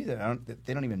that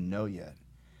they don't even know yet,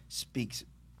 speaks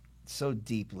so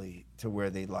deeply to where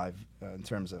they live in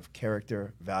terms of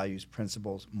character, values,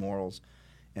 principles, morals,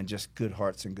 and just good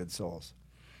hearts and good souls.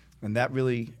 And that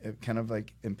really kind of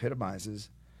like epitomizes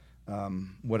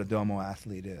what a DOMO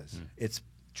athlete is. It's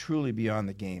truly beyond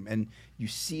the game. And you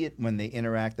see it when they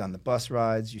interact on the bus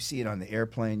rides, you see it on the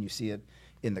airplane, you see it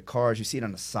in the cars, you see it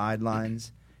on the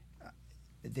sidelines.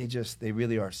 They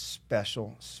really are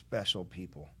special, special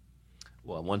people.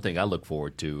 Well, one thing I look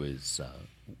forward to is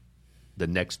the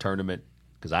next tournament,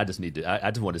 because I just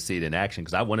want to see it in action,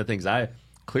 because one of the things I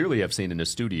clearly have seen in the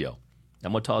studio.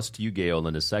 I'm going to toss to you, Gale,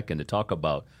 in a second to talk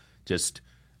about just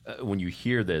when you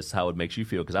hear this, how it makes you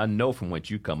feel, because I know from whence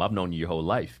you come. I've known you your whole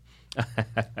life.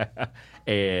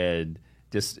 And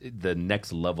just the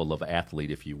next level of athlete,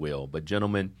 if you will. But,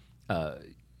 gentlemen,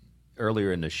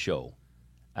 earlier in the show,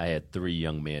 I had 3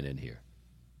 young men in here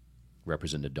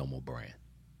representing the DOMO brand.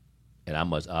 And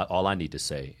all I need to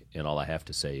say and all I have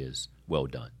to say is well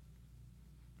done.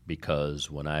 Because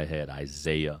when I had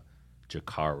Isaiah,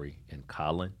 Jacurri, and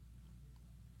Colin,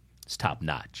 it's top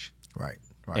notch. Right.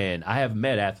 And I have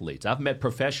met athletes. I've met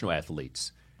professional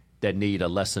athletes that need a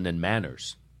lesson in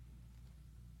manners.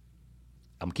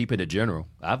 I'm keeping it general.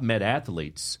 I've met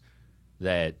athletes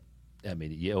that,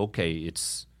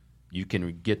 you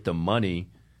can get the money,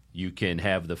 you can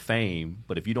have the fame,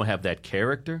 but if you don't have that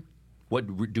character,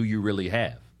 what do you really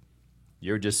have?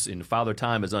 You're just, and Father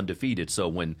Time is undefeated, so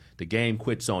when the game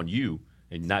quits on you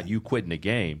and not you quitting the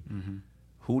game,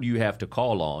 who do you have to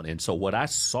call on? And so what I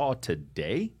saw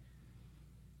today,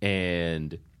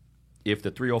 and if the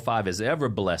 305 is ever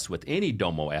blessed with any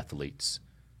DOMO athletes,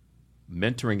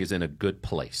 mentoring is in a good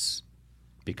place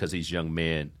because these young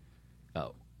men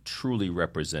truly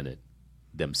represented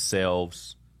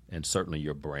themselves and certainly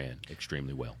your brand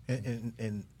extremely well.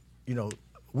 And you know,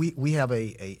 we have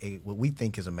a what we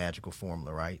think is a magical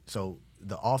formula, right? So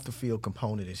the off the field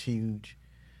component is huge,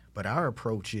 but our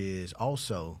approach is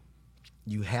also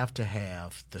you have to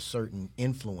have the certain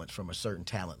influence from a certain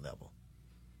talent level.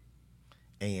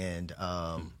 And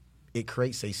it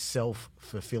creates a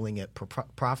self-fulfilling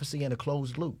prophecy and a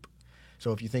closed loop.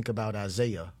 So if you think about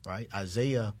Isaiah, right?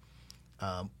 Isaiah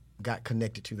got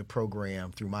connected to the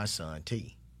program through my son,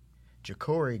 T.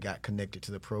 Jacurri got connected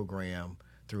to the program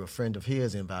through a friend of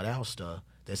his in Valdosta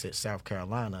that's at South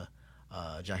Carolina,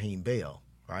 Jaheim Bell,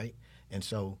 right? And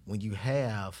so when you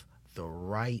have the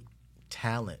right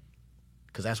talent,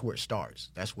 because that's where it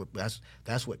starts. That's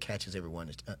what catches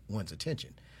one's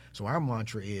attention. So our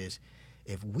mantra is,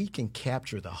 if we can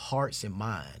capture the hearts and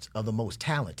minds of the most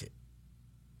talented,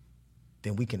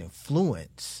 then we can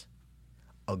influence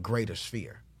a greater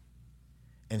sphere.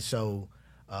 And so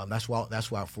that's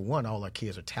why for one, all our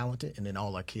kids are talented, and then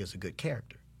all our kids are good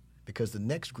character. Because the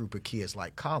next group of kids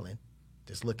like Colin,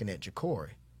 that's looking at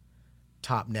Jacurri,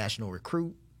 top national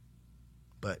recruit,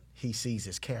 but he sees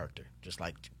his character, just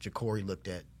like Jacurri looked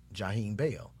at Jaheim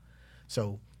Bell.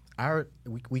 So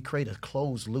we create a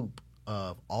closed loop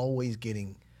of always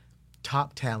getting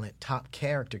top talent, top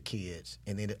character kids,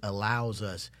 and it allows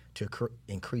us to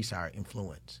increase our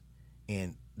influence.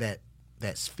 And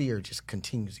that sphere just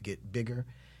continues to get bigger,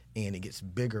 and it gets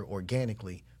bigger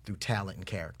organically through talent and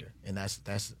character. And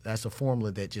that's a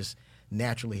formula that just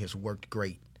naturally has worked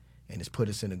great and has put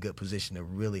us in a good position to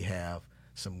really have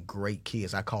some great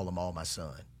kids. I call them all my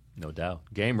son. No doubt.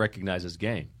 Game recognizes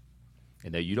game.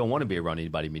 And that you don't want to be around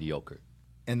anybody mediocre.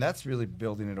 And that's really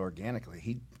building it organically.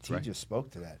 He just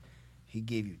spoke to that. He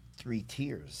gave you 3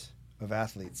 tiers of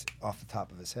athletes off the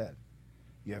top of his head.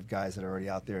 You have guys that are already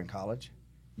out there in college.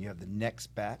 You have the next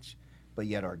batch. But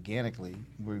yet organically,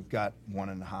 we've got one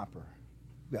in the hopper.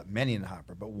 We've got many in the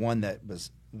hopper, but one that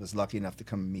was lucky enough to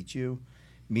come and meet you,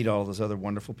 meet all those other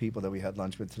wonderful people that we had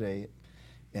lunch with today.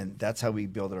 And that's how we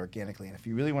build it organically. And if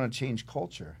you really want to change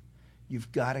culture,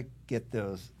 you've got to get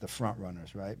the front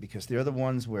runners, right? Because they're the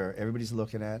ones where everybody's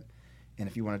looking at. And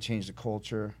if you want to change the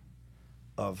culture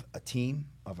of a team,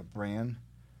 of a brand,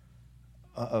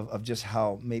 of just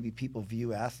how maybe people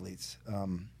view athletes,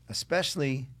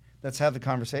 especially, let's have the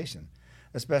conversation,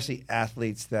 especially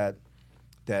athletes that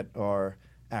are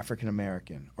African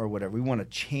American or whatever. We want to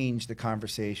change the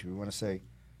conversation. We want to say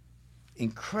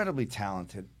incredibly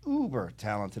talented, uber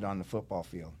talented on the football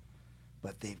field,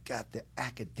 but they've got the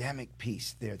academic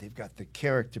piece there. They've got the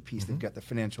character piece. They've got the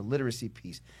financial literacy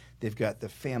piece. They've got the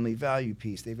family value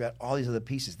piece. They've got all these other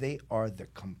pieces. They are the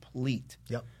complete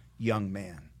young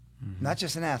man, not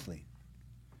just an athlete.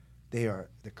 They are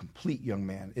the complete young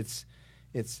man. It's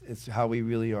how we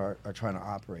really are trying to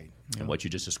operate. And what you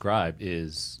just described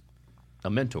is a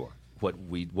mentor.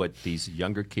 What these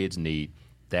younger kids need,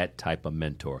 that type of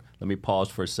mentor. Let me pause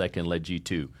for a second. Let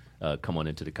G2 come on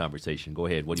into the conversation. Go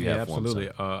ahead. What do you have for absolutely.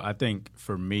 him? I think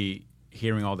for me,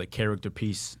 hearing all the character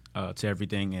piece to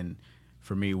everything, and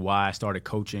for me, why I started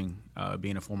coaching,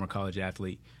 being a former college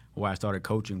athlete, why I started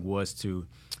coaching was to,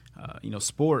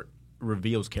 sport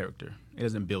reveals character. It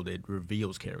doesn't build it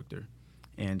reveals character.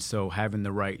 And so having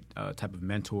the right type of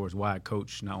mentors, why I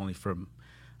coach, not only from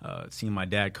seeing my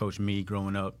dad coach me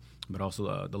growing up, but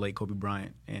also the late Kobe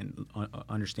Bryant, and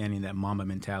understanding that Mamba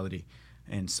mentality.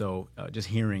 And so just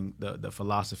hearing the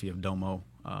philosophy of DOMO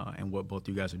and what both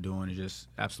you guys are doing is just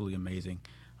absolutely amazing.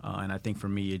 And I think for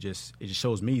me, it just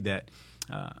shows me that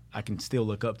I can still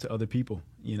look up to other people,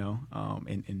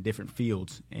 in different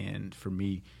fields. And for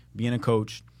me, being a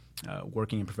coach,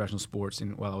 working in professional sports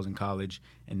while I was in college,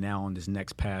 and now on this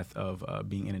next path of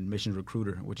being an admissions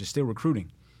recruiter, which is still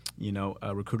recruiting,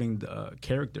 recruiting the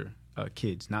character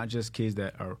kids, not just kids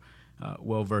that are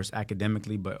well-versed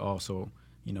academically, but also,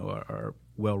 are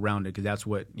well-rounded, because that's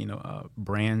what,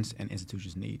 brands and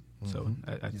institutions need. So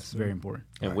that's very important.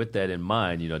 And with that in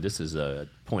mind, this is a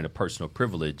point of personal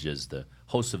privilege as the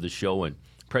host of the show and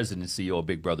president and CEO of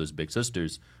Big Brothers Big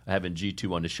Sisters, having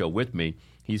G2 on the show with me.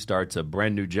 He starts a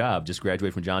brand new job, just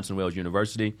graduated from Johnson Wales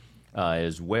University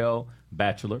as well,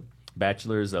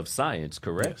 bachelor's of science,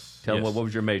 correct? Yes. Tell me, what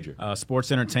was your major?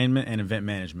 Sports entertainment and event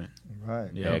management. Right.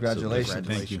 Yeah, Congratulations.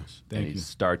 Thank you. And he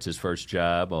starts his first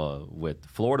job with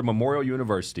Florida Memorial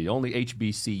University, only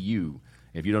HBCU.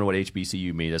 If you don't know what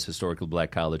HBCU means, that's Historically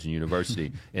Black College and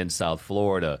University in South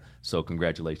Florida. So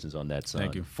congratulations on that, son.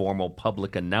 Thank you. Formal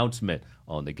public announcement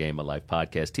on the Game of Life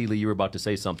podcast. T. Lee, you were about to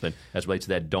say something as relates to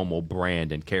that DOMO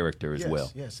brand and character as well.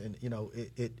 Yes, and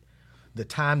the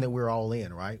time that we're all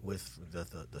in, right, with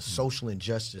the social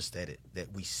injustice that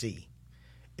we see,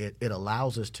 it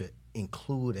allows us to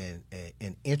include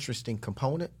an interesting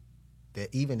component that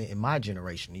even in my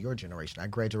generation, your generation, I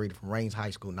graduated from Raines High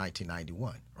School in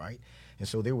 1991, right? And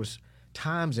so there was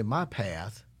times in my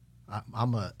path,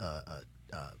 I'm a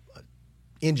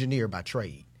engineer by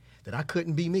trade, that I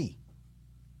couldn't be me,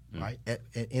 right,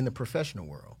 in the professional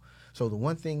world. So the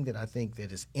one thing that I think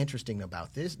that is interesting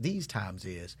about these times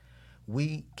is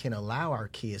we can allow our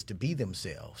kids to be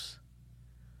themselves,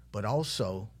 but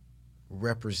also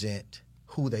represent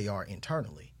who they are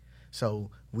internally.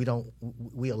 So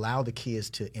we allow the kids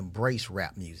to embrace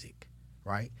rap music,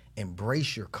 right?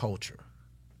 Embrace your culture,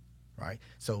 right?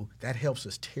 So that helps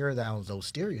us tear down those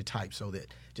stereotypes, so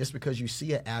that just because you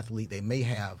see an athlete, they may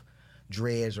have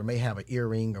dreads or may have an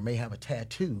earring or may have a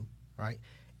tattoo, right?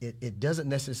 It doesn't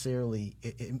necessarily,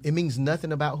 it means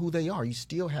nothing about who they are. You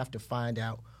still have to find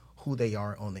out who they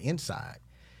are on the inside.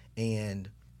 And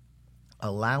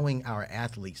allowing our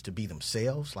athletes to be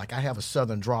themselves. Like, I have a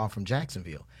Southern drawl from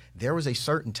Jacksonville. There was a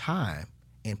certain time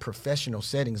in professional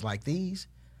settings like these,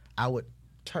 I would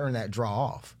turn that draw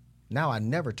off. Now I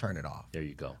never turn it off. There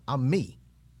you go. I'm me,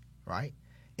 right?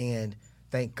 And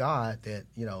thank God that,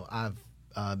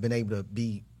 I've been able to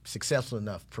be successful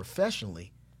enough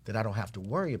professionally that I don't have to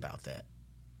worry about that.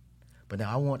 But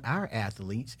now I want our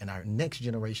athletes and our next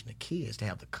generation of kids to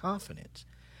have the confidence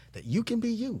that you can be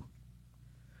you,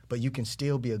 but you can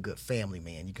still be a good family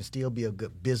man. You can still be a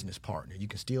good business partner. You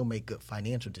can still make good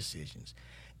financial decisions.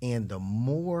 And the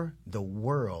more the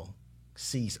world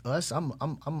sees us,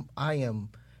 I am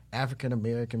African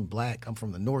American, Black. I'm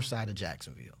from the north side of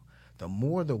Jacksonville. The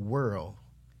more the world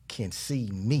can see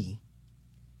me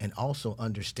and also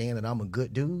understand that I'm a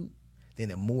good dude, then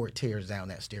the more it tears down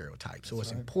that stereotype. So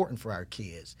it's important for our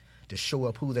kids to show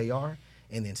up who they are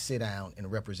and then sit down and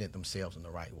represent themselves in the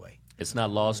right way. It's not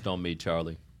lost on me,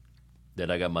 Charlie, that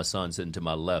I got my son sitting to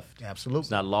my left. Absolutely.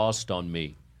 It's not lost on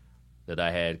me that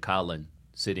I had Colin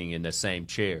sitting in the same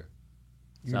chair.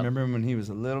 You remember him when he was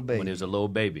a little baby? When he was a little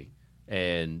baby.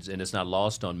 And it's not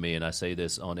lost on me, and I say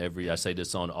this on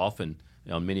often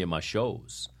on many of my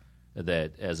shows,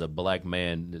 that as a black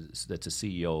man that's a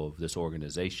CEO of this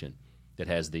organization that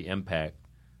has the impact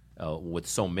with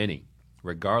so many,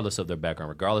 regardless of their background,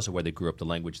 regardless of where they grew up, the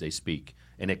language they speak,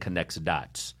 and it connects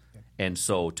dots. Yeah. And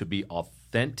so to be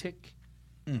authentic,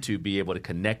 to be able to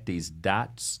connect these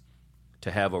dots,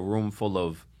 to have a room full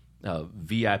of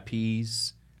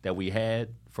VIPs that we had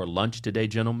for lunch today,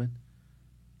 gentlemen,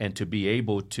 and to be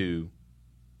able to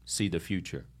see the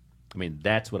future. I mean,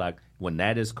 that's what when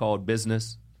that is called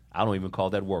business, I don't even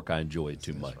call that work. I enjoy it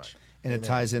too much. Right. And it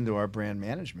ties into our brand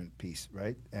management piece,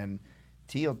 right? And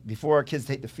Teal, before our kids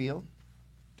take the field,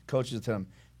 the coaches will tell them,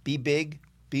 be big,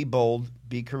 be bold,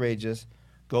 be courageous,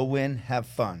 go win, have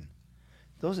fun.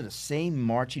 Those are the same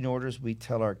marching orders we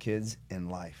tell our kids in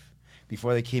life.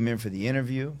 Before they came in for the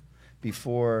interview,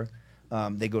 before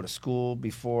they go to school,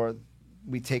 before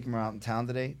we take them out in town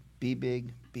today, be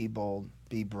big, be bold,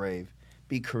 be brave,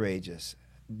 be courageous,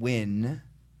 win,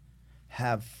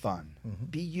 have fun.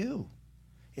 Be you.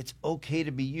 It's okay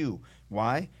to be you.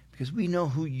 Why? Because we know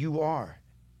who you are.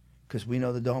 Because we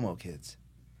know the Domo kids.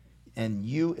 And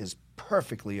you is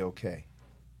perfectly okay.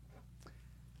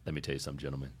 Let me tell you something,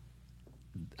 gentlemen.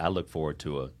 I look forward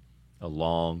to a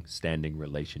long-standing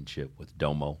relationship with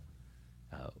Domo,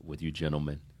 with you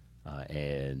gentlemen.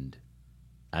 And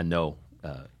I know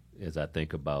as I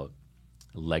think about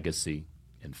legacy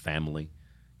and family,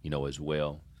 as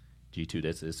well, G2,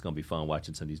 it's going to be fun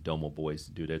watching some of these Domo boys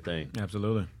do their thing.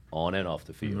 Absolutely. On and off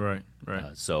the field. Right.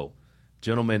 So,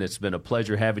 gentlemen, it's been a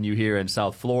pleasure having you here in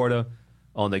South Florida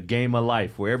on the Game of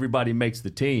Life, where everybody makes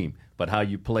the team, but how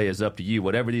you play is up to you.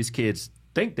 Whatever these kids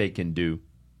think they can do,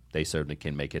 they certainly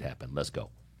can make it happen. Let's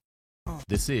go.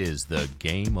 This is the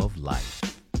Game of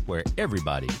Life, where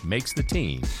everybody makes the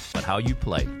team, but how you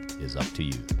play is up to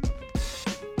you.